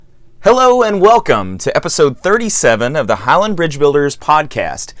Hello and welcome to episode 37 of the Highland Bridge Builders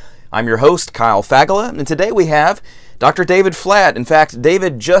podcast. I'm your host, Kyle Fagala, and today we have Dr. David Flatt. In fact,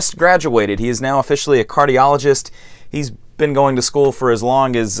 David just graduated. He is now officially a cardiologist. He's been going to school for as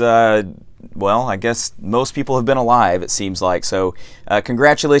long as, I guess most people have been alive, it seems like. So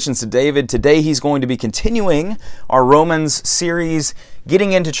congratulations to David. Today he's going to be continuing our Romans series,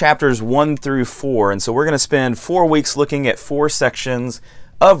 getting into chapters 1 through 4. And so we're going to spend 4 weeks looking at 4 sections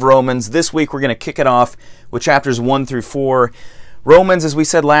of Romans. This week we're going to kick it off with chapters 1 through 4. Romans, as we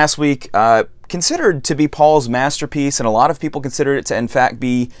said last week, considered to be Paul's masterpiece, and a lot of people consider it to in fact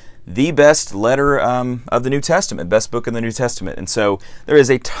be the best letter of the New Testament, best book in the New Testament. And so there is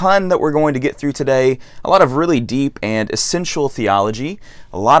a ton that we're going to get through today, a lot of really deep and essential theology,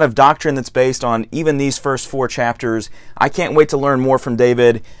 a lot of doctrine that's based on even these first 4 chapters. I can't wait to learn more from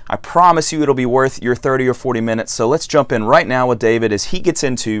David. I promise you it'll be worth your 30 or 40 minutes. So let's jump in right now with David as he gets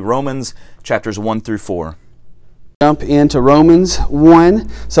into Romans chapters 1 through 4. Jump into Romans 1.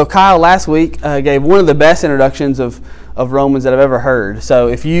 So Kyle last week gave one of the best introductions of Romans that I've ever heard. So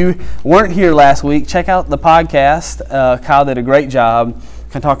if you weren't here last week, check out the podcast. Kyle did a great job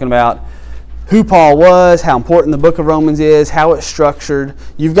kind of talking about who Paul was, how important the book of Romans is, how it's structured.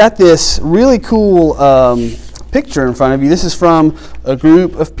 You've got this really cool picture in front of you. This is from a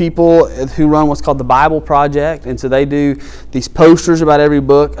group of people who run what's called the Bible Project, and so they do these posters about every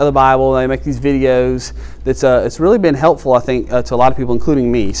book of the Bible. They make these videos. It's really been helpful, I think, to a lot of people, including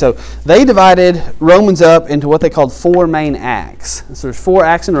me. So they divided Romans up into what they called 4 main acts. So there's 4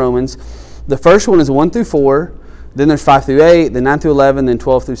 acts in Romans. The first one is 1 through 4. Then there's 5 through 8. Then 9 through 11. Then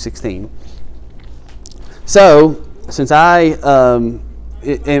 12 through 16. So since I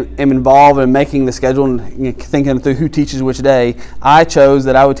am involved in making the schedule and thinking through who teaches which day, I chose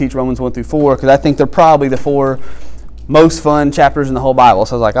that I would teach Romans 1 through 4 because I think they're probably the 4 most fun chapters in the whole Bible.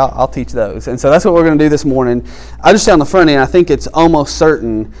 So I was like, I'll teach those. And so that's what we're going to do this morning. I just say on the front end, I think it's almost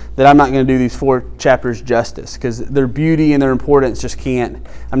certain that I'm not going to do these 4 chapters justice because their beauty and their importance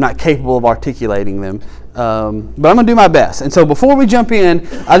I'm not capable of articulating them. But I'm going to do my best. And so before we jump in,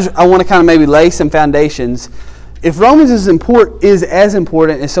 I want to kind of maybe lay some foundations. If Romans is as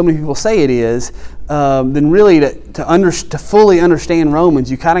important as so many people say it is, then really to fully understand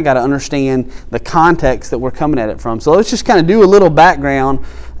Romans, you kind of got to understand the context that we're coming at it from. So let's just kind of do a little background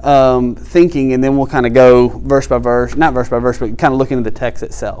thinking, and then we'll kind of go verse by verse, not verse by verse, but kind of look into the text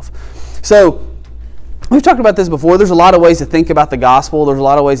itself. So we've talked about this before. There's a lot of ways to think about the gospel. There's a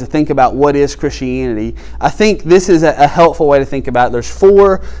lot of ways to think about what is Christianity. I think this is a helpful way to think about it. There's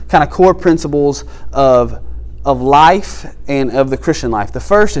 4 kind of core principles of life and of the Christian life. The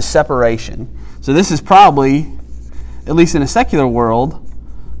first is separation. So this is probably, at least in a secular world,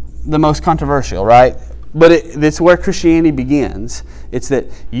 the most controversial, right? But it's where Christianity begins. It's that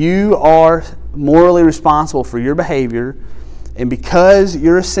you are morally responsible for your behavior, and because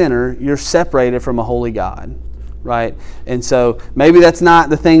you're a sinner, you're separated from a holy God. Right? And so maybe that's not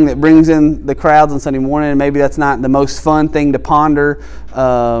the thing that brings in the crowds on Sunday morning, and maybe that's not the most fun thing to ponder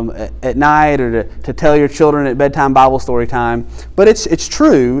at night or to tell your children at bedtime Bible story time. But it's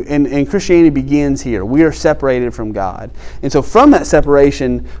true, and Christianity begins here. We are separated from God. And so from that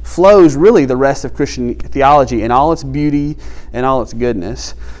separation flows really the rest of Christian theology in all its beauty and all its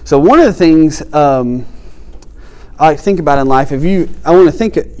goodness. So one of the things I think about in life, I want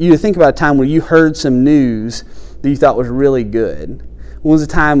you to think about a time where you heard some news that you thought was really good. When was a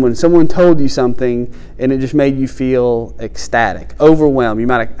time when someone told you something and it just made you feel ecstatic, overwhelmed?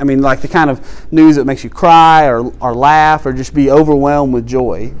 Like the kind of news that makes you cry or laugh or just be overwhelmed with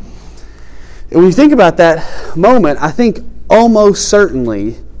joy. And when you think about that moment, I think almost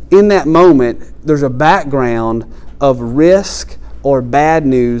certainly in that moment there's a background of risk or bad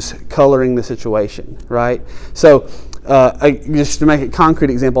news coloring the situation, right? So just to make a concrete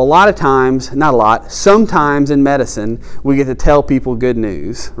example, sometimes in medicine, we get to tell people good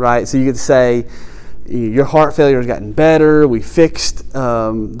news, right? So you get to say, your heart failure has gotten better, we fixed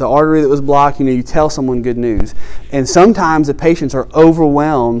the artery that was blocked, you tell someone good news. And sometimes the patients are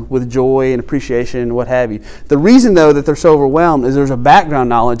overwhelmed with joy and appreciation and what have you. The reason, though, that they're so overwhelmed is there's a background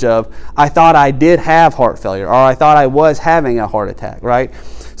knowledge of, I thought I did have heart failure, or I thought I was having a heart attack, right?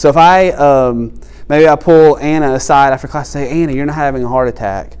 So if maybe I pull Anna aside after class and say, Anna, you're not having a heart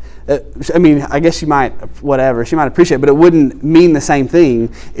attack. I guess she might appreciate it, but it wouldn't mean the same thing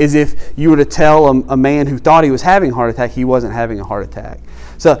as if you were to tell a man who thought he was having a heart attack he wasn't having a heart attack.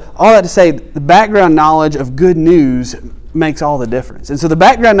 So all that to say, the background knowledge of good news makes all the difference. And so the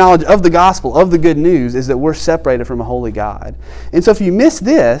background knowledge of the gospel, of the good news, is that we're separated from a holy God. And so if you miss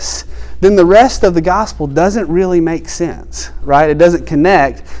this, then the rest of the gospel doesn't really make sense, right? It doesn't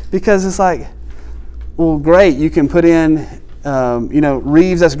connect, because it's like, well, great, you can put in,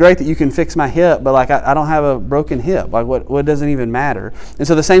 Reeves, that's great that you can fix my hip, but like I don't have a broken hip. Like what doesn't even matter? And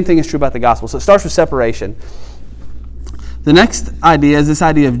so the same thing is true about the gospel. So it starts with separation. The next idea is this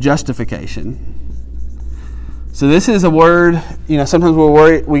idea of justification. So this is a word,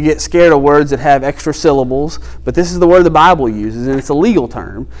 sometimes we get scared of words that have extra syllables, but this is the word the Bible uses, and it's a legal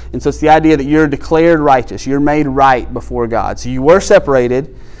term. And so it's the idea that you're declared righteous. You're made right before God. So you were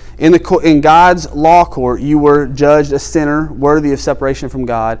separated. In God's law court, you were judged a sinner, worthy of separation from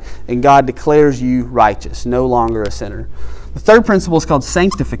God, and God declares you righteous, no longer a sinner. The third principle is called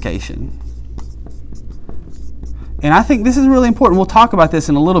sanctification. And I think this is really important. We'll talk about this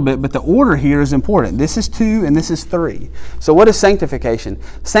in a little bit, but the order here is important. This is 2 and this is 3. So what is sanctification?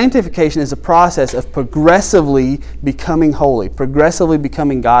 Sanctification is a process of progressively becoming holy, progressively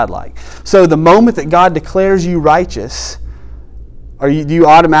becoming godlike. So the moment that God declares you righteous, do you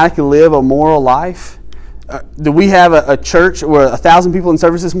automatically live a moral life? Do we have a church where 1,000 people in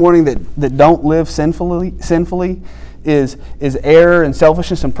service this morning that don't live sinfully? Is error and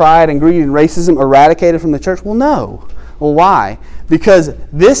selfishness and pride and greed and racism eradicated from the church? Well, no. Well, why? Because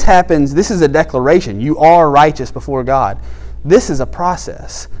this happens, this is a declaration. You are righteous before God. This is a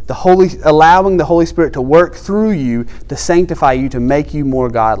process. Allowing the Holy Spirit to work through you to sanctify you, to make you more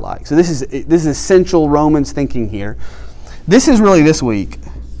godlike. So this is essential Romans thinking here. This is really this week,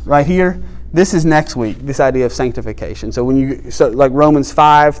 right here. This is next week, this idea of sanctification. So like Romans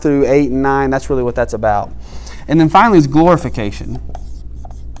 5 through 8 and 9, that's really what that's about. And then finally is glorification.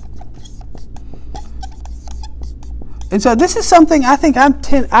 And so this is something I think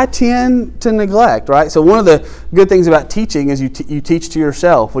I tend to neglect, right? So one of the good things about teaching is you teach to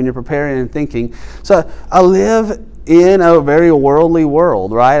yourself when you're preparing and thinking. So I live in a very worldly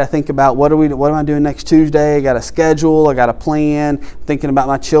world, right? I think about what am I doing next Tuesday? I got a schedule, I got a plan, thinking about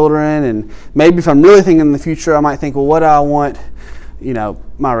my children, and maybe if I'm really thinking in the future, I might think, well, what do I want,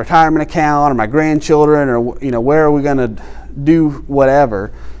 my retirement account or my grandchildren, or where are we going to do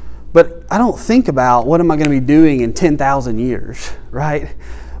whatever. But I don't think about what am I going to be doing in 10,000 years, right?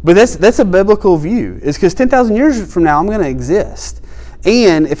 But that's a biblical view. It's because 10,000 years from now, I'm going to exist.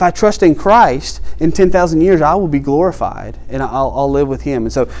 And if I trust in Christ, in 10,000 years, I will be glorified, and I'll live with Him.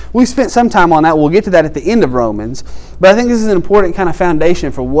 And so we spent some time on that. We'll get to that at the end of Romans. But I think this is an important kind of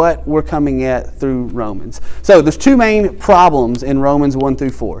foundation for what we're coming at through Romans. So there's 2 main problems in Romans 1 through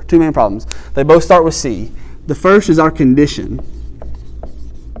 4. 2 main problems. They both start with C. The first is our condition.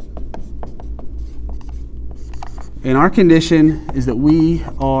 And our condition is that we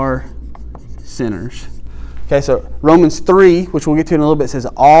are sinners. Okay, so Romans 3, which we'll get to in a little bit, says,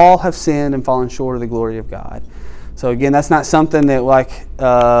 all have sinned and fallen short of the glory of God. So again, that's not something that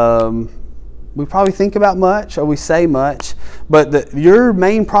we probably think about much or we say much, but your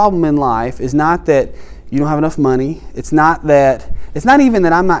main problem in life is not that you don't have enough money. It's not even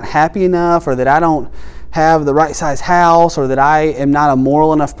that I'm not happy enough, or that I don't have the right size house, or that I am not a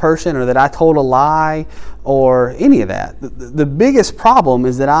moral enough person, or that I told a lie, or any of that. The biggest problem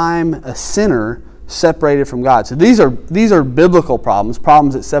is that I'm a sinner separated from God. So these are biblical problems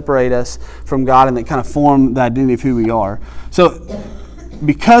that separate us from God and that kind of form the identity of who we are. So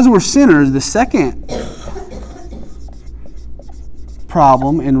because we're sinners, the second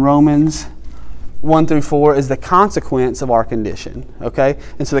problem in Romans 1 through 4 is the consequence of our condition. Okay?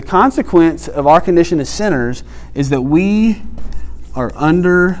 And so the consequence of our condition as sinners is that we are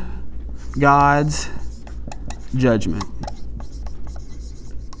under God's judgment.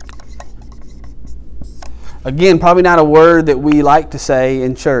 Again, probably not a word that we like to say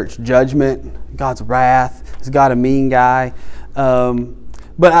in church. Judgment, God's wrath. Is God a mean guy?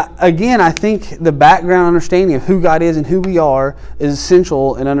 But I think the background understanding of who God is and who we are is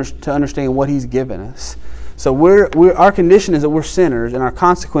essential to understand what He's given us. So our condition is that we're sinners, and our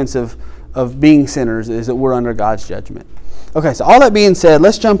consequence of being sinners is that we're under God's judgment. Okay, so all that being said,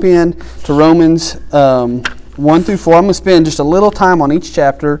 let's jump in to Romans 1 through 4. I'm going to spend just a little time on each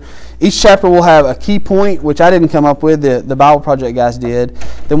chapter. Each chapter will have a key point, which I didn't come up with, the Bible Project guys did.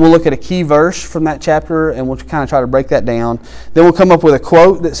 Then we'll look at a key verse from that chapter, and we'll kind of try to break that down. Then we'll come up with a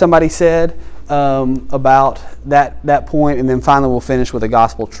quote that somebody said about that point, and then finally we'll finish with a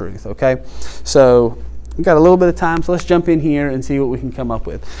gospel truth, okay? So we've got a little bit of time, so let's jump in here and see what we can come up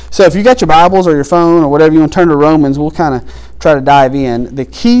with. So if you got your Bibles or your phone or whatever you want to turn to Romans, we'll kind of try to dive in. The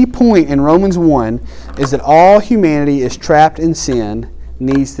key point in Romans 1 is that all humanity is trapped in sin,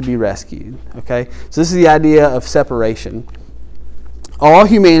 needs to be rescued. Okay? So this is the idea of separation. All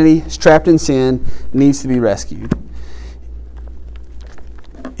humanity is trapped in sin, needs to be rescued.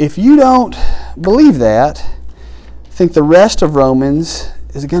 if you don't believe that, I think the rest of Romans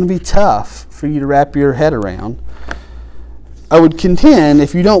is going to be tough for you to wrap your head around. I would contend,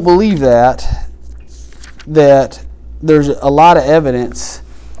 if you don't believe that there's a lot of evidence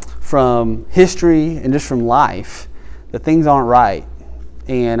from history and just from life that things aren't right.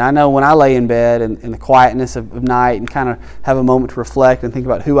 And I know when I lay in bed in the quietness of night and kind of have a moment to reflect and think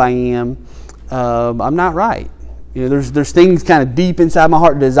about who I am, I'm not right. You know, there's things kind of deep inside my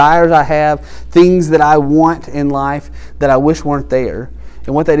heart, desires I have, things that I want in life that I wish weren't there.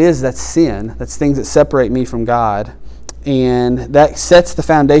 And what that is, that's sin. That's things that separate me from God. And that sets the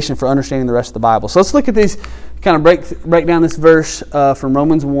foundation for understanding the rest of the Bible. So let's look at these, kind of break down this verse from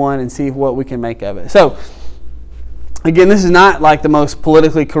Romans 1 and see what we can make of it. So, again, this is not like the most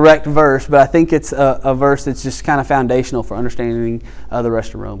politically correct verse, but I think it's a verse that's just kind of foundational for understanding the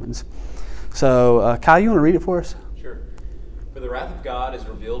rest of Romans. So, Kyle, you want to read it for us? Sure. For the wrath of God is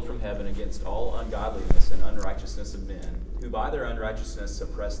revealed from heaven against all ungodliness and unrighteousness of men, who by their unrighteousness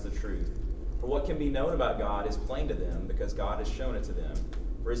suppress the truth. For what can be known about God is plain to them, because God has shown it to them.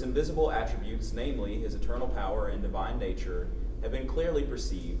 For his invisible attributes, namely his eternal power and divine nature, have been clearly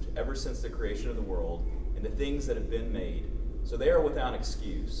perceived ever since the creation of the world and the things that have been made. So they are without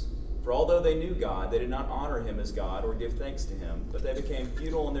excuse. For although they knew God, they did not honor him as God or give thanks to him, but they became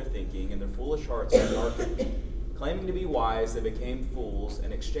futile in their thinking, and their foolish hearts were darkened. Claiming to be wise, they became fools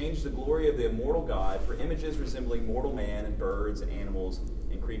and exchanged the glory of the immortal God for images resembling mortal man and birds and animals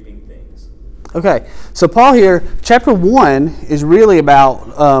and creeping things. Okay, so Paul here, chapter 1 is really about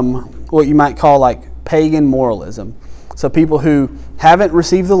what you might call like pagan moralism. So people who haven't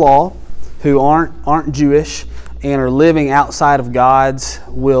received the law, who aren't Jewish, and are living outside of God's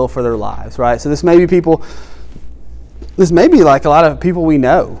will for their lives, right? So this may be like a lot of people we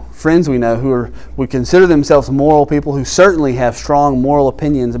know, friends we know, who would consider themselves moral people, who certainly have strong moral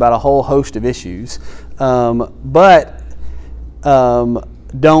opinions about a whole host of issues, but aren't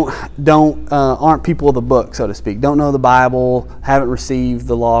people of the book, so to speak, don't know the Bible, haven't received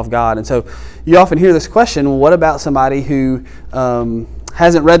the law of God. And so you often hear this question, well, what about somebody who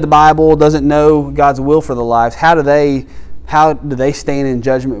hasn't read the Bible, doesn't know God's will for their lives? How do they stand in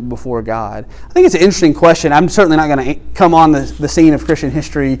judgment before God? I think it's an interesting question. I'm certainly not going to come on the scene of Christian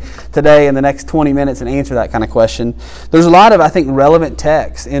history today in the next 20 minutes and answer that kind of question. There's a lot of, I think, relevant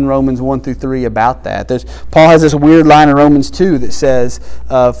texts in Romans 1 through 3 about that. Paul has this weird line in Romans 2 that says,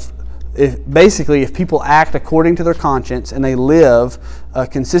 if people act according to their conscience and they live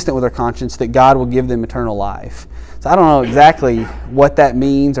consistent with their conscience, that God will give them eternal life. So I don't know exactly what that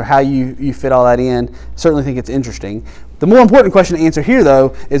means or how you fit all that in. I certainly think it's interesting. The more important question to answer here,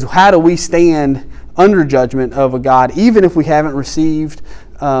 though, is how do we stand under judgment of a God, even if we haven't received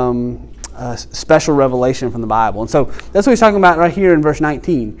a special revelation from the Bible? And so that's what he's talking about right here in verse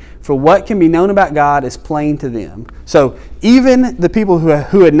 19. For what can be known about God is plain to them. So even the people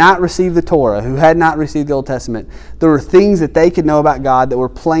who had not received the Torah, who had not received the Old Testament, there were things that they could know about God that were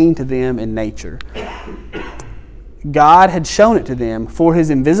plain to them in nature. God had shown it to them for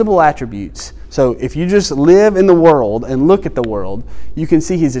his invisible attributes. So if you just live in the world and look at the world, you can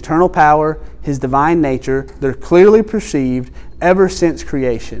see his eternal power, his divine nature. They're clearly perceived ever since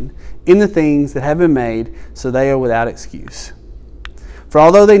creation in the things that have been made, so they are without excuse. For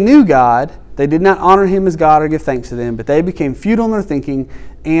although they knew God, they did not honor him as God or give thanks to them, but they became futile in their thinking,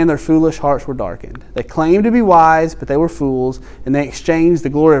 and their foolish hearts were darkened. They claimed to be wise, but they were fools, and they exchanged the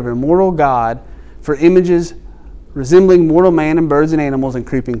glory of immortal God for images resembling mortal man and birds and animals and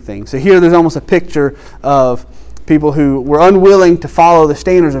creeping things. So here there's almost a picture of people who were unwilling to follow the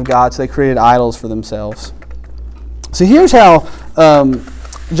standards of God, so they created idols for themselves. So here's how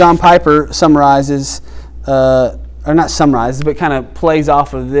John Piper summarizes, or not summarizes, but kind of plays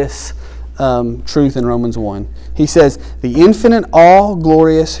off of this truth in Romans 1. He says, the infinite,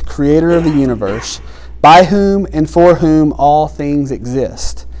 all-glorious creator of the universe, by whom and for whom all things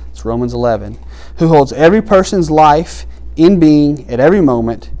exist. It's Romans 11. Who holds every person's life in being at every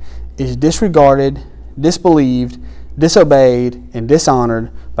moment, is disregarded, disbelieved, disobeyed, and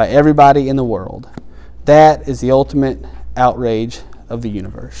dishonored by everybody in the world. That is the ultimate outrage of the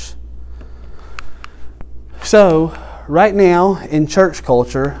universe. So, right now in church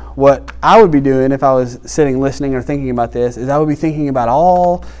culture, what I would be doing if I was sitting listening or thinking about this is I would be thinking about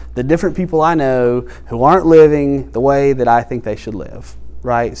all the different people I know who aren't living the way that I think they should live.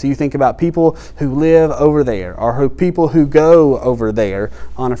 Right? So you think about people who live over there, or people who go over there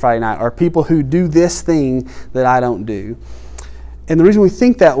on a Friday night, or people who do this thing that I don't do. And the reason we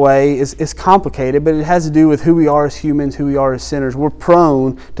think that way is complicated, but it has to do with who we are as humans, who we are as sinners. We're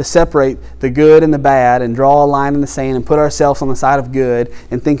prone to separate the good and the bad and draw a line in the sand and put ourselves on the side of good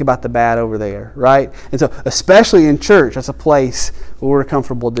and think about the bad over there, right? And so, especially in church, that's a place where we're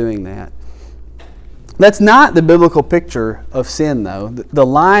comfortable doing that. That's not the biblical picture of sin, though. The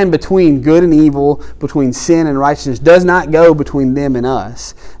line between good and evil, between sin and righteousness, does not go between them and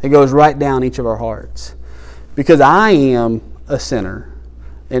us. It goes right down each of our hearts. Because I am a sinner,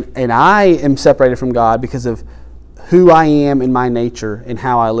 and I am separated from God because of who I am in my nature and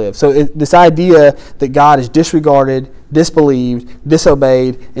how I live. So this idea that God is disregarded, disbelieved,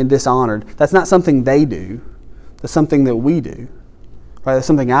 disobeyed, and dishonored, that's not something they do. That's something that we do. Right? That's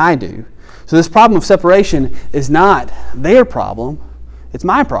something I do. So this problem of separation is not their problem, it's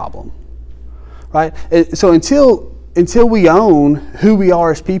my problem. Right? So until we own who we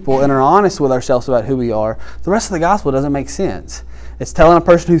are as people and are honest with ourselves about who we are, the rest of the gospel doesn't make sense. It's telling a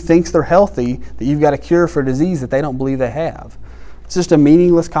person who thinks they're healthy that you've got a cure for a disease that they don't believe they have. It's just a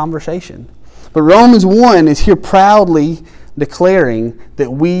meaningless conversation. But Romans 1 is here proudly declaring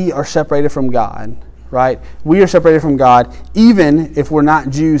that we are separated from God, right? We are separated from God even if we're not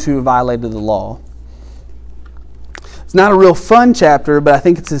Jews who have violated the law. It's not a real fun chapter, but I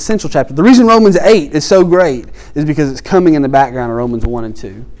think it's an essential chapter. The reason Romans 8 is so great is because it's coming in the background of Romans 1 and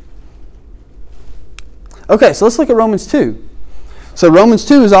 2. Okay, so let's look at Romans 2. So Romans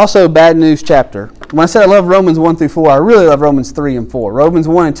 2 is also a bad news chapter. When I said I love Romans 1 through 4, I really love Romans 3 and 4. Romans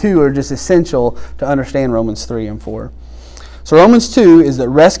 1 and 2 are just essential to understand Romans 3 and 4. So Romans 2 is that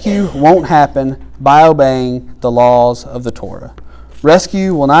rescue won't happen by obeying the laws of the Torah.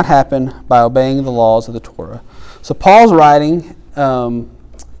 Rescue will not happen by obeying the laws of the Torah. So Paul's writing to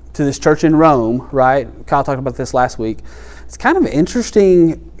this church in Rome, right? Kyle talked about this last week. It's kind of an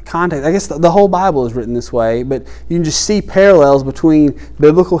interesting context. I guess the whole Bible is written this way, but you can just see parallels between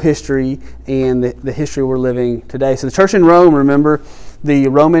biblical history and the history we're living today. So the church in Rome, remember, the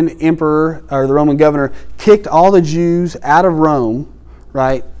Roman emperor or the Roman governor kicked all the Jews out of Rome,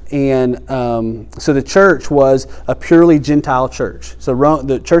 right? And so the church was a purely Gentile church. So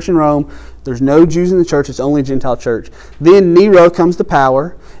the church in Rome, there's no Jews in the church, it's only a Gentile church. Then Nero comes to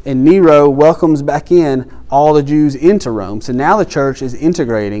power, and Nero welcomes back in all the Jews into Rome. So now the church is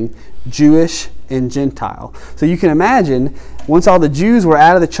integrating Jewish and Gentile. So you can imagine, once all the Jews were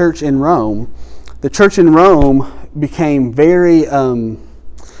out of the church in Rome, the church in Rome became very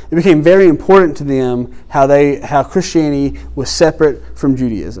important to them how Christianity was separate from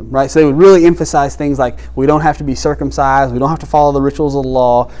Judaism, right? So they would really emphasize things like we don't have to be circumcised, we don't have to follow the rituals of the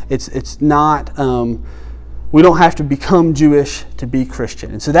law. It's not we don't have to become Jewish to be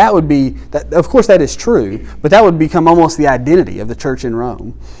Christian. And so that would be that. Of course, that is true, but that would become almost the identity of the church in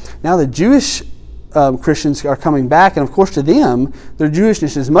Rome. Now the Jewish Christians are coming back, and of course to them, their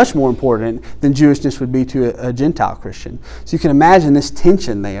Jewishness is much more important than Jewishness would be to a Gentile Christian. So you can imagine this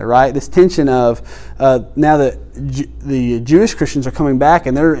tension there, right? This tension of now that the Jewish Christians are coming back,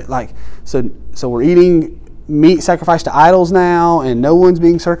 and they're like, so we're eating meat sacrificed to idols now, and no one's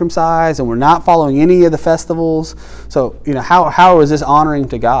being circumcised, and we're not following any of the festivals. So, how is this honoring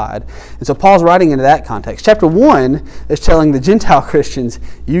to God? And so Paul's writing into that context. Chapter 1 is telling the Gentile Christians,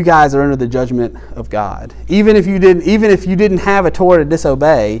 you guys are under the judgment of God. Even if you didn't have a Torah to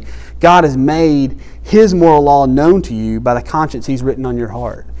disobey, God has made His moral law known to you by the conscience He's written on your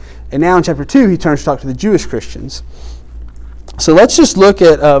heart. And now in chapter 2, he turns to talk to the Jewish Christians. So let's just look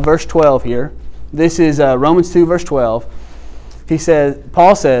at verse 12 here. This is Romans 2, verse 12.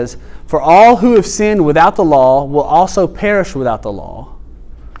 Paul says, for all who have sinned without the law will also perish without the law.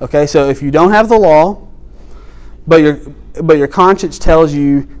 Okay, so if you don't have the law, but your conscience tells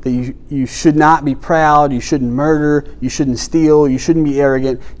you that you should not be proud, you shouldn't murder, you shouldn't steal, you shouldn't be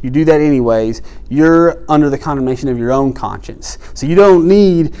arrogant, you do that anyways, you're under the condemnation of your own conscience. So you don't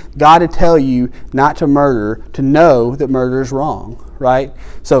need God to tell you not to murder to know that murder is wrong. Right?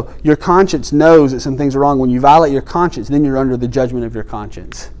 So your conscience knows that some things are wrong. When you violate your conscience, then you're under the judgment of your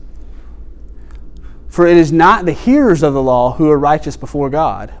conscience. For it is not the hearers of the law who are righteous before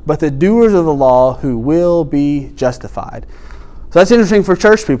God, but the doers of the law who will be justified. So that's interesting for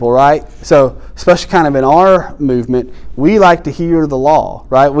church people, right? So especially kind of in our movement, we like to hear the law,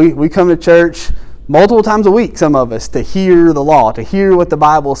 right? We come to church multiple times a week, some of us, to hear the law, to hear what the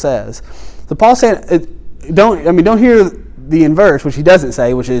Bible says. So Paul's saying, don't hear the inverse, which he doesn't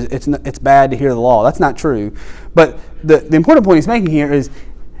say, which is it's bad to hear the law. That's not true. But the important point he's making here is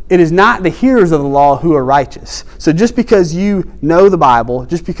it is not the hearers of the law who are righteous. So just because you know the Bible,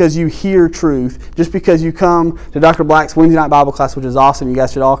 just because you hear truth, just because you come to Dr. Black's Wednesday night Bible class, which is awesome, you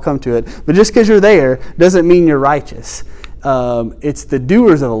guys should all come to it, but just because you're there doesn't mean you're righteous. It's the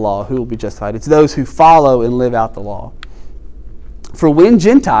doers of the law who will be justified. It's those who follow and live out the law. For when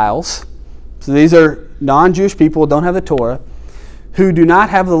Gentiles, so these are non-Jewish people, don't have the Torah, who do not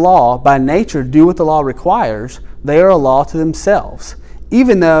have the law, by nature do what the law requires, they are a law to themselves,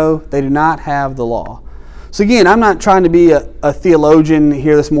 even though they do not have the law. So again, I'm not trying to be a theologian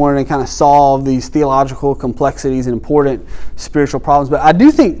here this morning and kind of solve these theological complexities and important spiritual problems, but I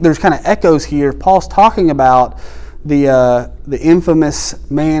do think there's kind of echoes here. Paul's talking about the infamous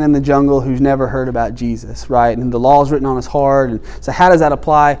man in the jungle who's never heard about Jesus, right? And the law is written on his heart. And so how does that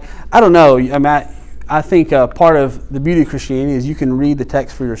apply? I don't know. I mean, I think part of the beauty of Christianity is you can read the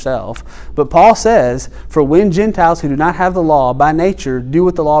text for yourself. But Paul says, for when Gentiles who do not have the law by nature do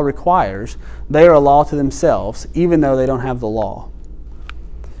what the law requires, they are a law to themselves, even though they don't have the law.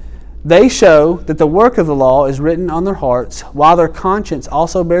 They show that the work of the law is written on their hearts, while their conscience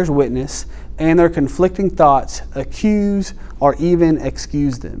also bears witness, and their conflicting thoughts accuse or even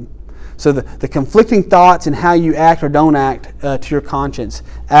excuse them. So the conflicting thoughts and how you act or don't act to your conscience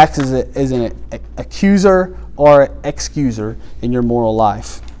acts as an accuser or excuser in your moral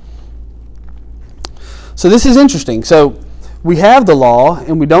life. So this is interesting. So we have the law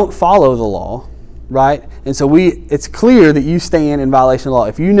and we don't follow the law, right? And so it's clear that you stand in violation of the law.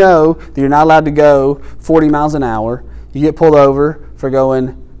 If you know that you're not allowed to go 40 miles an hour, you get pulled over for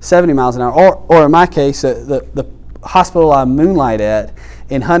going 70 miles an hour. Or in my case, the hospital I moonlight at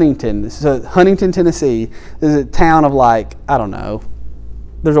in Huntington. So Huntington, Tennessee is a town of like, I don't know.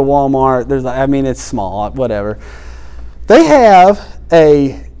 There's a Walmart. It's small, whatever. They have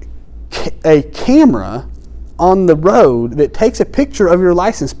a camera on the road that takes a picture of your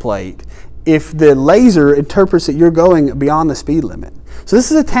license plate if the laser interprets that you're going beyond the speed limit. So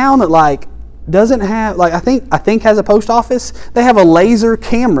this is a town that doesn't have, I think has a post office. They have a laser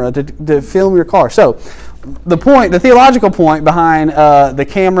camera to film your car. So the theological point behind the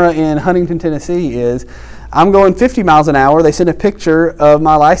camera in Huntington, Tennessee is I'm going 50 miles an hour. They send a picture of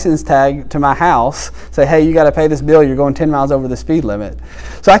my license tag to my house, say, hey, you got to pay this bill. You're going 10 miles over the speed limit.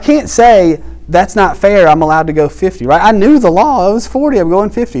 So I can't say that's not fair. I'm allowed to go 50, right? I knew the law. It was 40. I'm going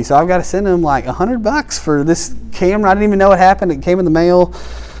 50. So I've got to send them like $100 for this camera. I didn't even know what happened. It came in the mail.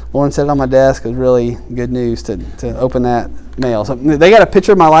 Lauren set it on my desk. It was really good news to open that mail. So they got a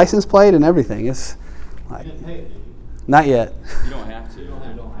picture of my license plate and everything. It's like, you didn't pay it, did you? Not yet. You don't have to. You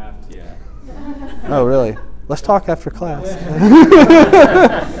don't have to yet. Oh, really? Let's talk after class.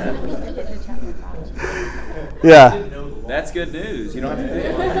 Yeah. That's good news. You don't have to pay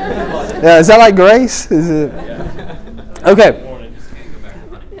it. Yeah. Is that like grace? Is it? Yeah. Okay.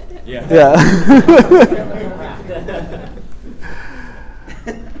 Yeah.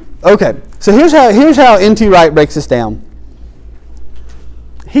 Okay. So here's how N.T. Wright breaks this down.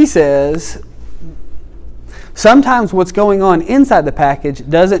 He says, sometimes what's going on inside the package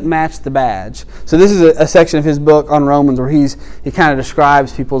doesn't match the badge. So this is a section of his book on Romans where he kind of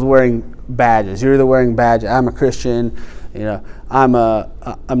describes people as wearing badges. You're either wearing a badge, I'm a Christian, I'm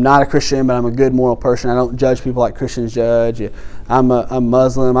not a Christian, but I'm a good moral person. I don't judge people like Christians judge. I'm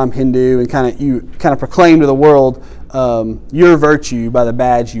Muslim, I'm Hindu, and you proclaim to the world your virtue by the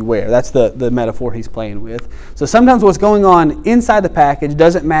badge you wear. That's the metaphor he's playing with. So sometimes what's going on inside the package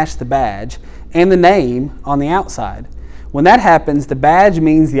doesn't match the badge and the name on the outside. When that happens, the badge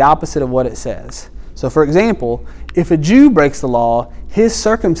means the opposite of what it says. So for example, if a Jew breaks the law, his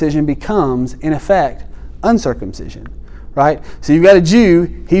circumcision becomes, in effect, uncircumcision. Right? So you've got a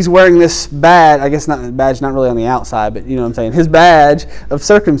Jew, he's wearing this badge, I guess not the badge, not really on the outside, but you know what I'm saying, his badge of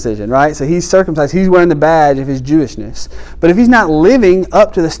circumcision, right? So he's circumcised, he's wearing the badge of his Jewishness. But if he's not living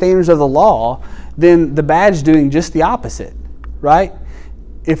up to the standards of the law, then the badge is doing just the opposite, right?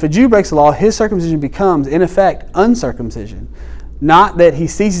 If a Jew breaks the law, his circumcision becomes, in effect, uncircumcision. Not that he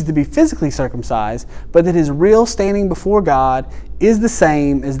ceases to be physically circumcised, but that his real standing before God is the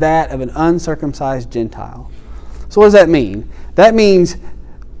same as that of an uncircumcised Gentile. So what does that mean? That means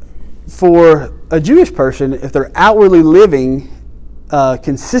for a Jewish person, if they're outwardly living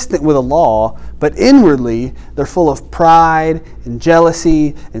consistent with the law, but inwardly they're full of pride and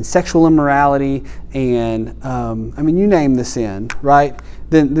jealousy and sexual immorality and, you name the sin, right?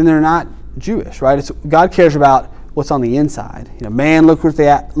 Then they're not Jewish, right? God cares about what's on the inside. Man looks at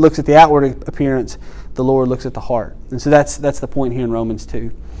the outward appearance, the Lord looks at the heart. And so that's the point here in Romans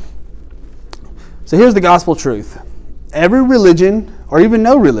 2. So here's the gospel truth. Every religion, or even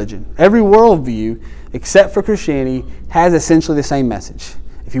no religion, every worldview, except for Christianity, has essentially the same message.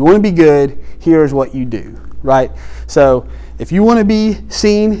 If you want to be good, here's what you do, right? So if you want to be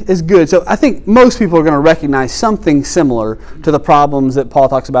seen as good, so I think most people are going to recognize something similar to the problems that Paul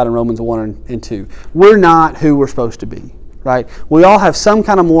talks about in Romans 1 and 2. We're not who we're supposed to be, right? We all have some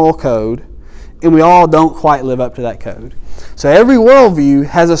kind of moral code, and we all don't quite live up to that code. So every worldview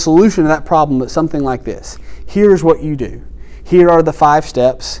has a solution to that problem, but something like this. Here's what you do. Here are the 5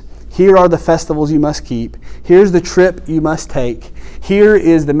 steps. Here are the festivals you must keep. Here's the trip you must take. Here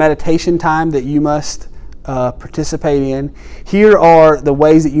is the meditation time that you must participate in. Here are the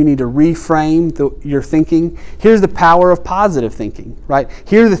ways that you need to reframe your thinking. Here's the power of positive thinking, right?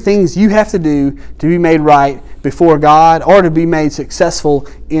 Here are the things you have to do to be made right before God or to be made successful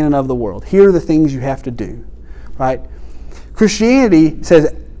in and of the world. Here are the things you have to do, right? Christianity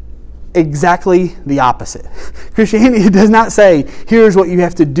says exactly the opposite. Christianity does not say, here's what you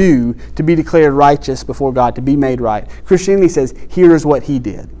have to do to be declared righteous before God, to be made right. Christianity says, here's what He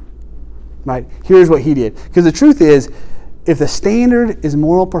did. Right? Here's what He did. Because the truth is, if the standard is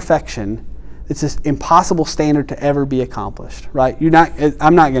moral perfection, it's an impossible standard to ever be accomplished. Right?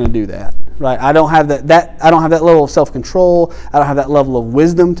 I'm not going to do that. Right? I don't have I don't have that level of self-control. I don't have that level of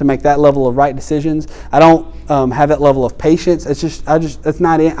wisdom to make that level of right decisions. I don't have that level of patience. That's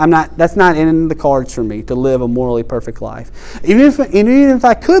not in the cards for me to live a morally perfect life. Even if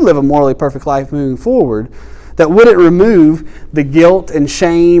I could live a morally perfect life moving forward, that wouldn't remove the guilt and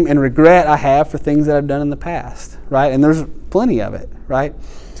shame and regret I have for things that I've done in the past, right? And there's plenty of it, right?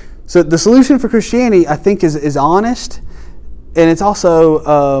 So the solution for Christianity, I think, is honest, and it's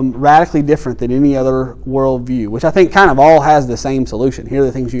also radically different than any other worldview, which I think kind of all has the same solution. Here are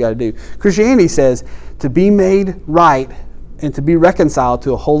the things you got to do. Christianity says to be made right and to be reconciled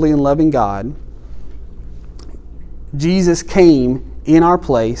to a holy and loving God, Jesus came in our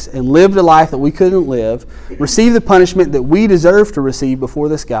place and lived a life that we couldn't live, received the punishment that we deserve to receive before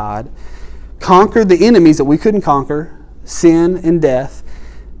this God, conquered the enemies that we couldn't conquer, sin and death,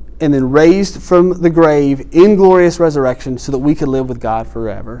 and then raised from the grave in glorious resurrection so that we could live with God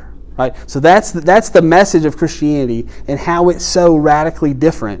forever. Right? So that's the message of Christianity and how it's so radically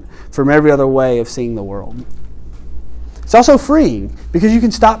different from every other way of seeing the world. It's also freeing because you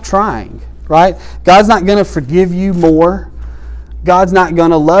can stop trying. Right? God's not going to forgive you more. God's not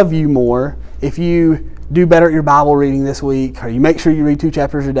going to love you more if you do better at your Bible reading this week, or you make sure you read 2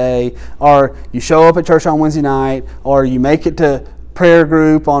 chapters a day, or you show up at church on Wednesday night, or you make it to prayer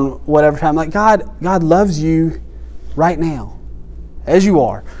group on whatever time. Like God loves you right now, as you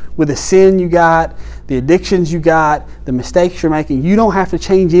are, with the sin you got, the addictions you got, the mistakes you're making. You don't have to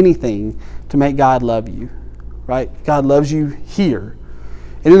change anything to make God love you, right? God loves you here.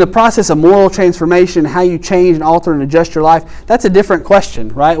 And in the process of moral transformation, how you change and alter and adjust your life, that's a different question,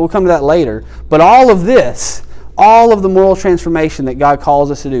 right? We'll come to that later. But all of this, all of the moral transformation that God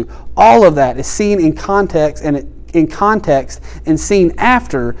calls us to do, all of that is seen in context and seen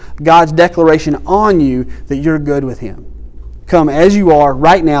after God's declaration on you that you're good with Him. Come as you are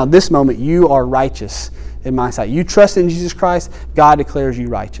right now, this moment, you are righteous in my sight. You trust in Jesus Christ, God declares you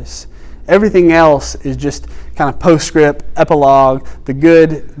righteous. Everything else is just kind of postscript, epilogue, the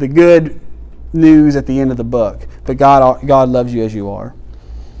good news at the end of the book. But God loves you as you are.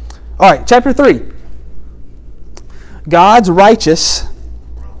 All right, chapter 3. God's righteousness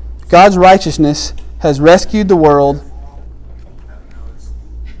has rescued the world. Just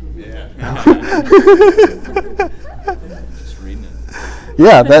reading it.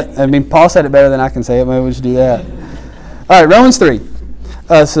 Yeah, Paul said it better than I can say it. Maybe we should do that. All right, Romans 3.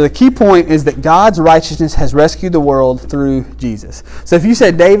 So the key point is that God's righteousness has rescued the world through Jesus. So if you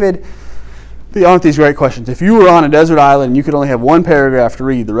said, David, aren't these great questions? If you were on a desert island and you could only have one paragraph to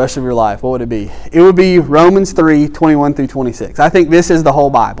read the rest of your life, what would it be? It would be Romans 3, 21 through 26. I think this is the whole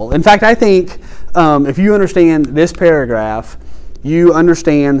Bible. In fact, I think if you understand this paragraph, you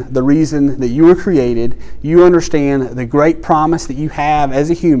understand the reason that you were created, you understand the great promise that you have as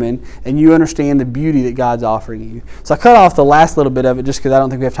a human, and you understand the beauty that God's offering you. So I cut off the last little bit of it just because I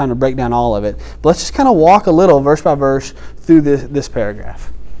don't think we have time to break down all of it. But let's just kind of walk a little, verse by verse, through this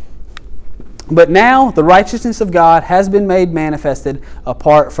paragraph. But now the righteousness of God has been made manifested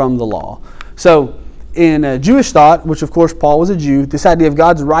apart from the law. So in Jewish thought, which of course Paul was a Jew, this idea of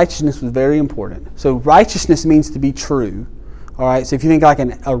God's righteousness was very important. So righteousness means to be true. All right, so if you think like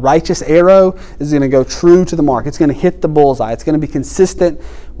a righteous arrow is going to go true to the mark, it's going to hit the bullseye, it's going to be consistent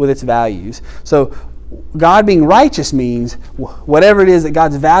with its values. So God being righteous means whatever it is that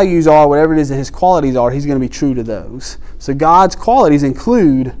God's values are, whatever it is that His qualities are, He's going to be true to those. So God's qualities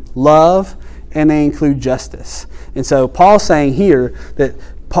include love and they include justice. And so Paul's saying here that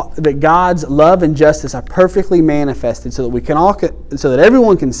God's love and justice are perfectly manifested so that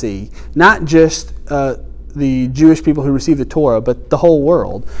everyone can see, not just the Jewish people who received the Torah, but the whole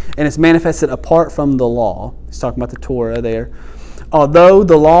world. And it's manifested apart from the law. He's talking about the Torah there. although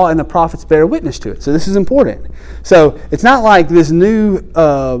the law and the prophets bear witness to it. So this is important. So it's not like this new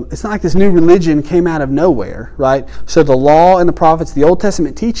religion came out of nowhere, right? So the law and the prophets, the Old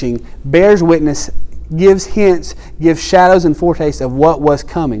Testament teaching, bears witness, gives hints, gives shadows and foretastes of what was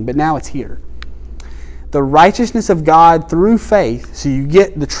coming, but now it's here. The righteousness of God through faith, so you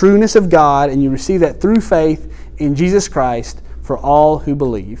get the trueness of God and you receive that through faith in Jesus Christ for all who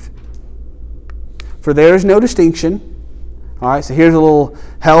believe. For there is no distinction. All right, so here's a little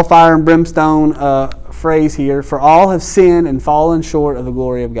hellfire and brimstone phrase here. For all have sinned and fallen short of the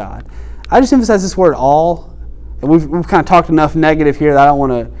glory of God. I just emphasize this word all. And we've kind of talked enough negative here that I don't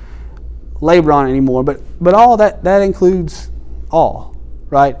want to labor on it anymore. But all that includes all,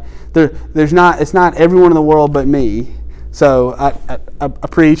 right? It's not everyone in the world but me. So I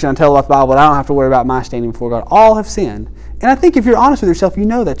preach and I tell about the Bible, but I don't have to worry about my standing before God. All have sinned. And I think if you're honest with yourself, you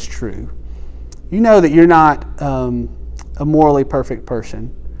know that's true. You know that you're not a morally perfect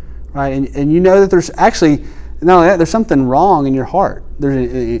person, right? And you know that there's actually, not only that, there's something wrong in your heart.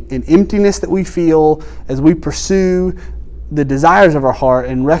 There's an emptiness that we feel as we pursue the desires of our heart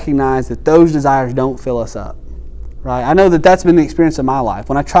and recognize that those desires don't fill us up, right? I know that that's been the experience of my life.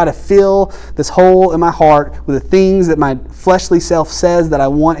 When I try to fill this hole in my heart with the things that my fleshly self says that I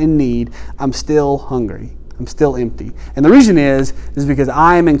want and need, I'm still hungry. I'm still empty. And the reason is because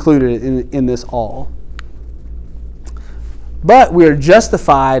I am included in this all. But we are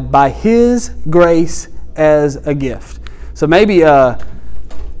justified by His grace as a gift. So maybe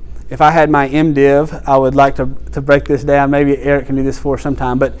if I had my MDiv, I would like to break this down. Maybe Eric can do this for us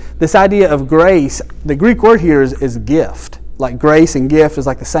sometime. But this idea of grace, the Greek word here is gift. Like grace and gift is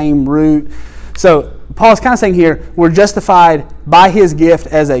like the same root. So Paul's kind of saying here, we're justified by His gift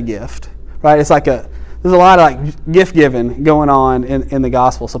as a gift. Right? It's like there's a lot of like gift giving going on in the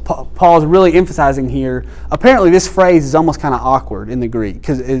gospel. So Paul's really emphasizing here. Apparently, this phrase is almost kind of awkward in the Greek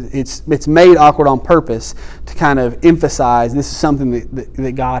because it's made awkward on purpose to kind of emphasize this is something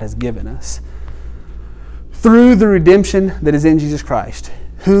that God has given us through the redemption that is in Jesus Christ,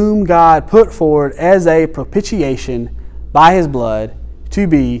 whom God put forward as a propitiation by His blood to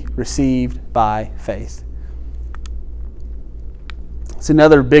be received by faith. It's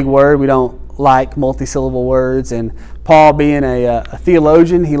another big word. We don't like multi-syllable words, and Paul being a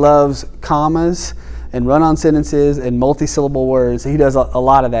theologian, he loves commas and run-on sentences and multi-syllable words. He does a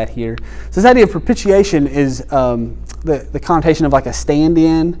lot of that here. So this idea of propitiation is the connotation of like a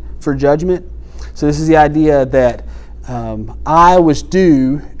stand-in for judgment. So this is the idea that I was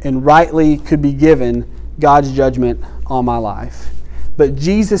due and rightly could be given God's judgment on my life. But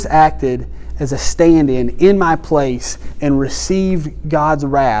Jesus acted as a stand-in in my place and received God's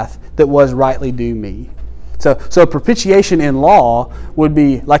wrath that was rightly due me. So propitiation in law would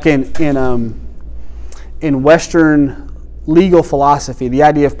be like in Western legal philosophy, the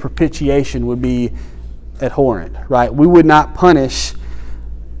idea of propitiation would be abhorrent, right? We would not punish,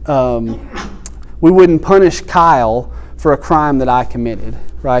 we wouldn't punish Kyle for a crime that I committed,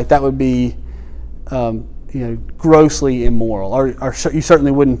 right? That would be, grossly immoral. Or you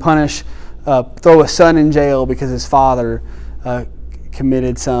certainly wouldn't punish, throw a son in jail because his father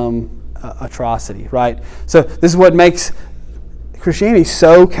committed some atrocity, right? So this is what makes Christianity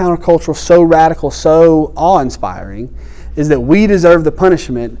so countercultural, so radical, so awe-inspiring, is that we deserve the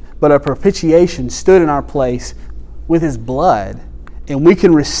punishment, but a propitiation stood in our place with His blood, and we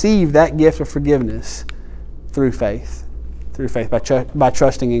can receive that gift of forgiveness through faith, by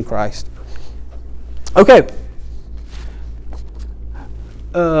trusting in Christ. Okay.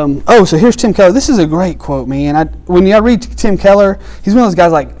 So here's Tim Keller. This is a great quote, man. When I read Tim Keller, he's one of those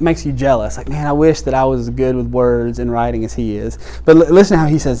guys like makes you jealous. Like, man, I wish that I was as good with words and writing as he is. But listen to how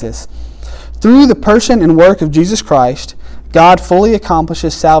he says this. Through the person and work of Jesus Christ, God fully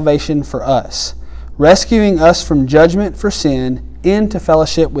accomplishes salvation for us, rescuing us from judgment for sin into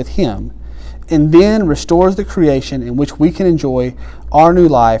fellowship with Him, and then restores the creation in which we can enjoy our new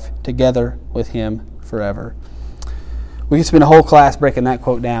life together with Him forever. We could spend a whole class breaking that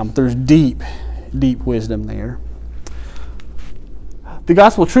quote down, but there's deep, deep wisdom there. The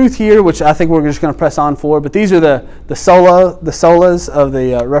gospel truth here, which I think we're just going to press on for, but these are the solas of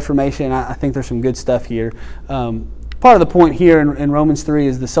the Reformation. I think there's some good stuff here. Part of the point here in Romans 3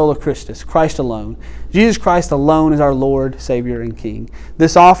 is the sola Christus, Christ alone. Jesus Christ alone is our Lord, Savior, and King.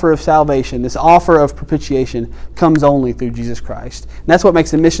 This offer of salvation, this offer of propitiation comes only through Jesus Christ. And that's what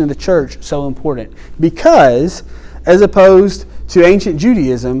makes the mission of the church so important. Because, as opposed to ancient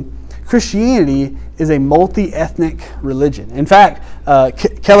Judaism, Christianity is a multi-ethnic religion. In fact,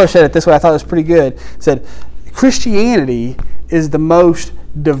 Keller said it this way, I thought it was pretty good. He said, Christianity is the most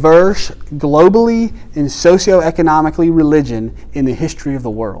diverse, globally and socioeconomically religion in the history of the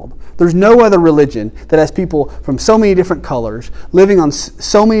world. There's no other religion that has people from so many different colors, living on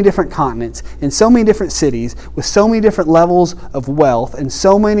so many different continents, in so many different cities, with so many different levels of wealth and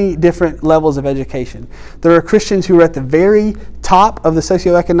so many different levels of education. There are Christians who are at the very top of the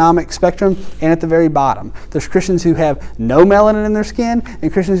socioeconomic spectrum and at the very bottom. There's Christians who have no melanin in their skin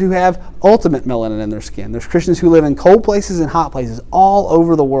and Christians who have ultimate melanin in their skin. There's Christians who live in cold places and hot places all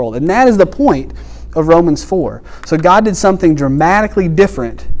over the world. And that is the point of Romans 4. So God did something dramatically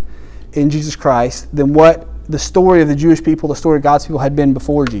different in Jesus Christ than what the story of the Jewish people, the story of God's people had been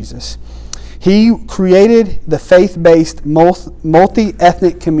before Jesus. He created the faith-based,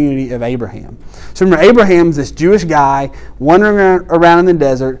 multi-ethnic community of Abraham. So remember, Abraham's this Jewish guy wandering around in the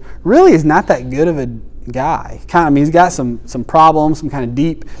desert. Really is not that good of a guy. He's got some problems, some kind of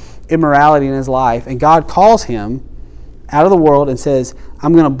deep immorality in his life. And God calls him out of the world and says,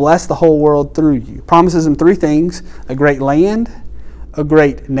 I'm going to bless the whole world through you. Promises him three things: a great land, a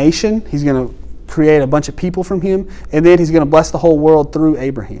great nation. He's going to create a bunch of people from him, and then he's going to bless the whole world through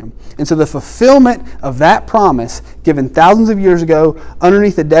Abraham. And so the fulfillment of that promise given thousands of years ago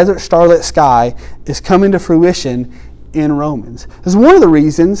underneath the desert starlit sky is coming to fruition in Romans. This is one of the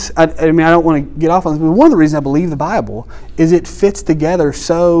reasons, I don't want to get off on this, but one of the reasons I believe the Bible is it fits together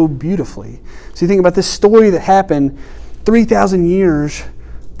so beautifully. So you think about this story that happened 3,000 years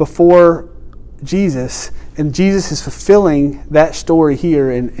before Jesus, and Jesus is fulfilling that story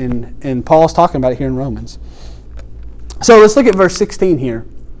here, and Paul's talking about it here in Romans. So let's look at verse 16 here.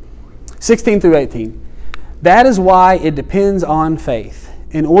 16 through 18. That is why it depends on faith,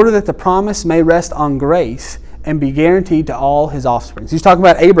 in order that the promise may rest on grace and be guaranteed to all his offspring. So he's talking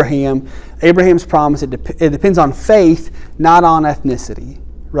about Abraham, Abraham's promise. It depends on faith, not on ethnicity,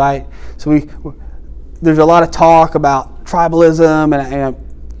 right? So there's a lot of talk about tribalism, and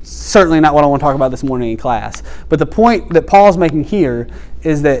certainly not what I want to talk about this morning in class. But the point that Paul's making here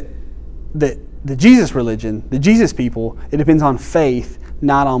is that the Jesus religion, the Jesus people, it depends on faith,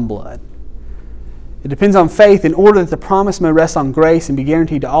 not on blood. It depends on faith in order that the promise may rest on grace and be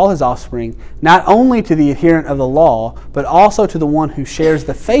guaranteed to all his offspring, not only to the adherent of the law, but also to the one who shares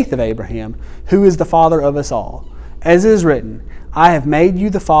the faith of Abraham, who is the father of us all. As it is written, I have made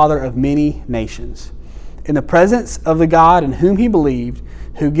you the father of many nations. In the presence of the God in whom he believed,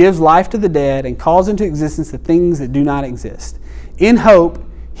 who gives life to the dead and calls into existence the things that do not exist. In hope,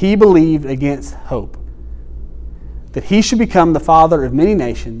 he believed against hope, that he should become the father of many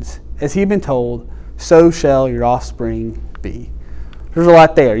nations, as he had been told, so shall your offspring be. There's a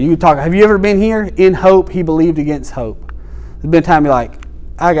lot there. You talk. Have you ever been here? In hope, he believed against hope. There's been a time you're like,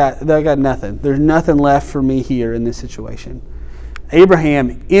 I got nothing. There's nothing left for me here in this situation.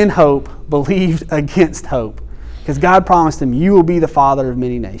 Abraham, in hope, believed against hope, because God promised him, you will be the father of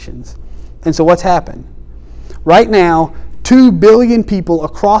many nations. And so what's happened? Right now, 2 billion people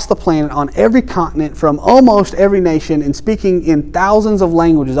across the planet on every continent from almost every nation and speaking in thousands of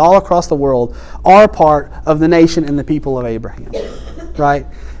languages all across the world are part of the nation and the people of Abraham. Right?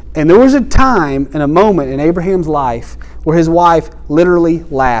 And there was a time and a moment in Abraham's life where his wife literally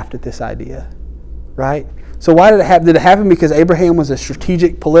laughed at this idea. Right? So why did it happen? Did it happen because Abraham was a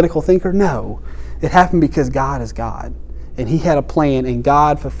strategic political thinker? No. It happened because God is God. And he had a plan, and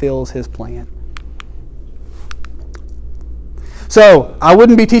God fulfills his plan. So I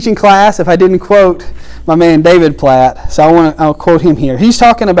wouldn't be teaching class if I didn't quote my man David Flatt. So I'll quote him here. He's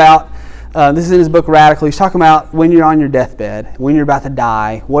talking about, this is in his book Radical, he's talking about when you're on your deathbed, when you're about to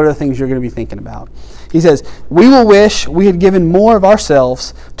die, what are the things you're going to be thinking about? He says, we will wish we had given more of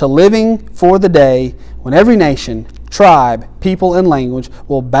ourselves to living for the day when every nation, tribe, people, and language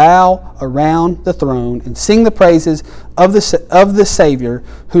will bow around the throne and sing the praises of the Savior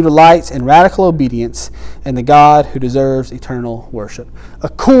who delights in radical obedience and the God who deserves eternal worship. A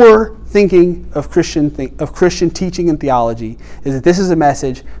core thinking of Christian teaching and theology is that this is a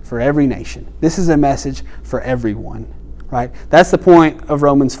message for every nation. This is a message for everyone. Right? That's the point of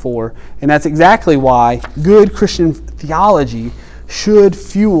Romans 4, and that's exactly why good Christian theology should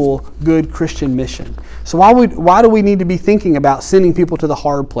fuel good Christian mission. So why do we need to be thinking about sending people to the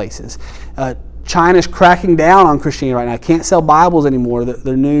hard places? China's cracking down on Christianity right now. Can't sell Bibles anymore.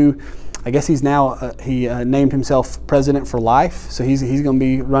 Their new, I guess he's now he named himself president for life. So he's going to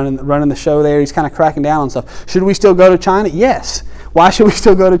be running the show there. He's kind of cracking down on stuff. Should we still go to China? Yes. Why should we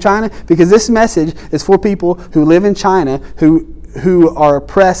still go to China? Because this message is for people who live in China who are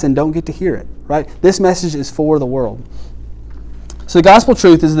oppressed and don't get to hear it. Right? This message is for the world. So the gospel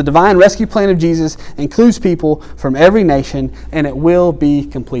truth is the divine rescue plan of Jesus includes people from every nation, and it will be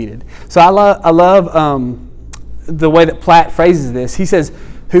completed. So I love the way that Flatt phrases this. He says,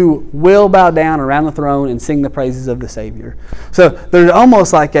 who will bow down around the throne and sing the praises of the Savior. So there's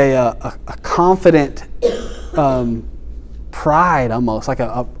almost like a confident pride, almost like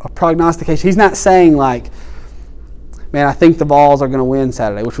a prognostication. He's not saying like, man, I think the Vols are going to win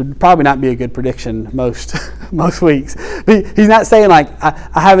Saturday, which would probably not be a good prediction most weeks. He's not saying like,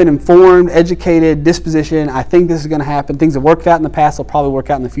 I have an informed, educated disposition. I think this is going to happen. Things have worked out in the past will probably work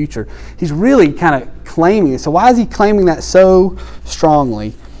out in the future. He's really kind of claiming it. So why is he claiming that so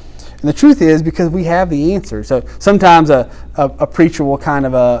strongly? And the truth is because we have the answer. So sometimes a preacher will kind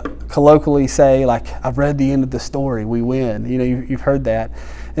of colloquially say, like, I've read the end of the story, we win. You know, you've heard that.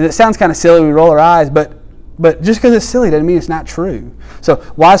 And it sounds kind of silly, we roll our eyes, but just because it's silly doesn't mean it's not true. So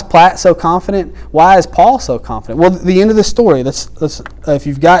why is Flatt so confident? Why is Paul so confident? Well, the end of the story, let's if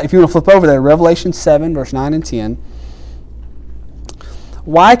you want to flip over there, Revelation 7, verse 9 and 10.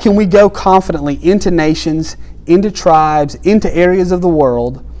 Why can we go confidently into nations, into tribes, into areas of the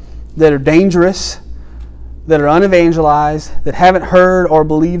world that are dangerous, that are unevangelized, that haven't heard or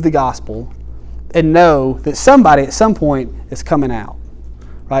believed the gospel, and know that somebody at some point is coming out?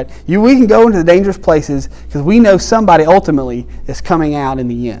 Right? We can go into the dangerous places because we know somebody ultimately is coming out in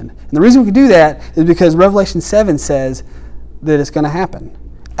the end. And the reason we can do that is because Revelation 7 says that it's going to happen.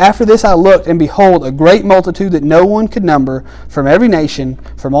 After this I looked, and behold, a great multitude that no one could number, from every nation,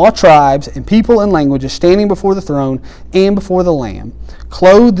 from all tribes, and people and languages, standing before the throne and before the Lamb,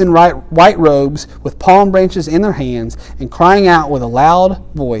 clothed in white robes, with palm branches in their hands, and crying out with a loud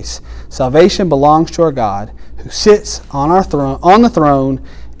voice, Salvation belongs to our God, who sits on the throne,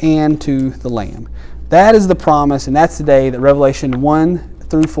 and to the Lamb. That is the promise, and that's the day that Revelation 1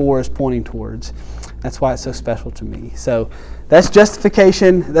 through 4 is pointing towards. That's why it's so special to me. So that's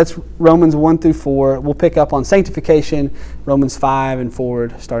justification. That's Romans 1 through 4. We'll pick up on sanctification, Romans 5 and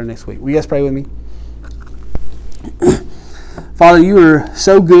forward, starting next week. Will you guys pray with me? Father, you are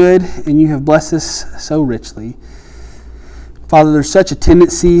so good, and you have blessed us so richly. Father, there's such a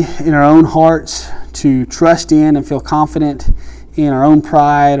tendency in our own hearts to trust in and feel confident in our own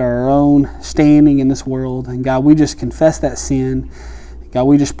pride or our own standing in this world. And God, we just confess that sin. God,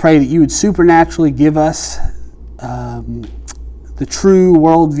 we just pray that you would supernaturally give us the true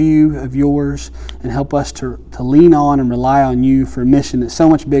worldview of yours and help us to lean on and rely on you for a mission that's so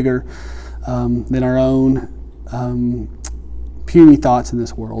much bigger than our own puny thoughts in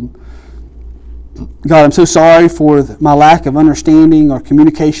this world. God, I'm so sorry for my lack of understanding or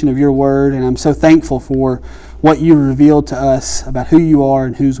communication of your word, and I'm so thankful for what you revealed to us about who you are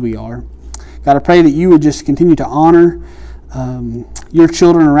and whose we are. God, I pray that you would just continue to honor your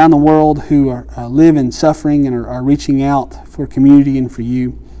children around the world who live in suffering and are reaching out for community and for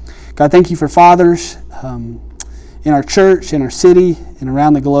you. God, thank you for fathers in our church, in our city, and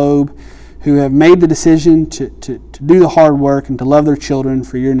around the globe who have made the decision to do the hard work and to love their children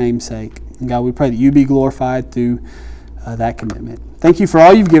for your name's sake. And God, we pray that you be glorified through that commitment. Thank you for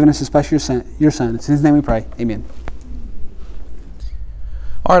all you've given us, especially your son. It's in his name we pray. Amen.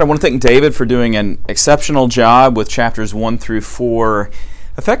 All right, I want to thank David for doing an exceptional job with chapters 1 through 4.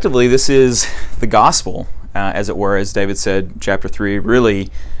 Effectively, this is the gospel, as it were. As David said, chapter 3, really,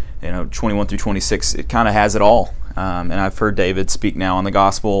 21 through 26, it kind of has it all. And I've heard David speak now on the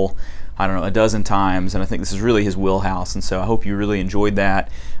gospel, a dozen times, and I think this is really his wheelhouse, and so I hope you really enjoyed that.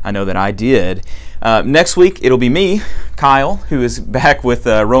 I know that I did. Next week, it'll be me, Kyle, who is back with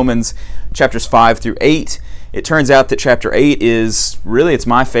Romans chapters 5 through 8. It turns out that chapter 8 it's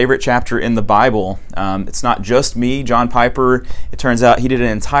my favorite chapter in the Bible. It's not just me, John Piper. It turns out he did an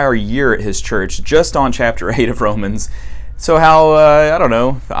entire year at his church just on chapter 8 of Romans. So how,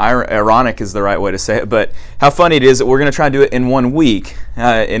 ironic is the right way to say it, but how funny it is that we're going to try and do it in 1 week,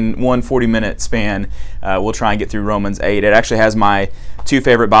 in one 40-minute span. We'll try and get through Romans 8. It actually has my two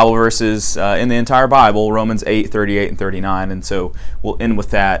favorite Bible verses in the entire Bible, Romans 8, 38 and 39, and so we'll end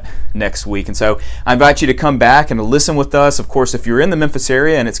with that next week. And so I invite you to come back and to listen with us. Of course, if you're in the Memphis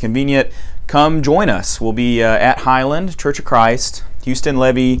area and it's convenient, come join us. We'll be at Highland, Church of Christ, Houston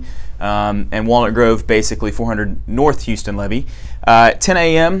Levy, and Walnut Grove, basically 400 North Houston Levy. 10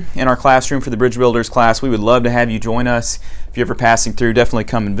 a.m. in our classroom for the Bridge Builders class. We would love to have you join us. If you're ever passing through, definitely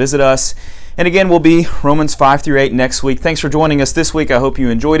come and visit us. And again, we'll be Romans 5 through 8 next week. Thanks for joining us this week. I hope you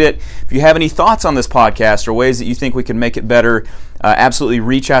enjoyed it. If you have any thoughts on this podcast or ways that you think we can make it better, absolutely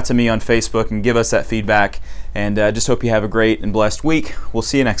reach out to me on Facebook and give us that feedback. And just hope you have a great and blessed week. We'll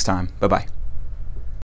see you next time. Bye-bye.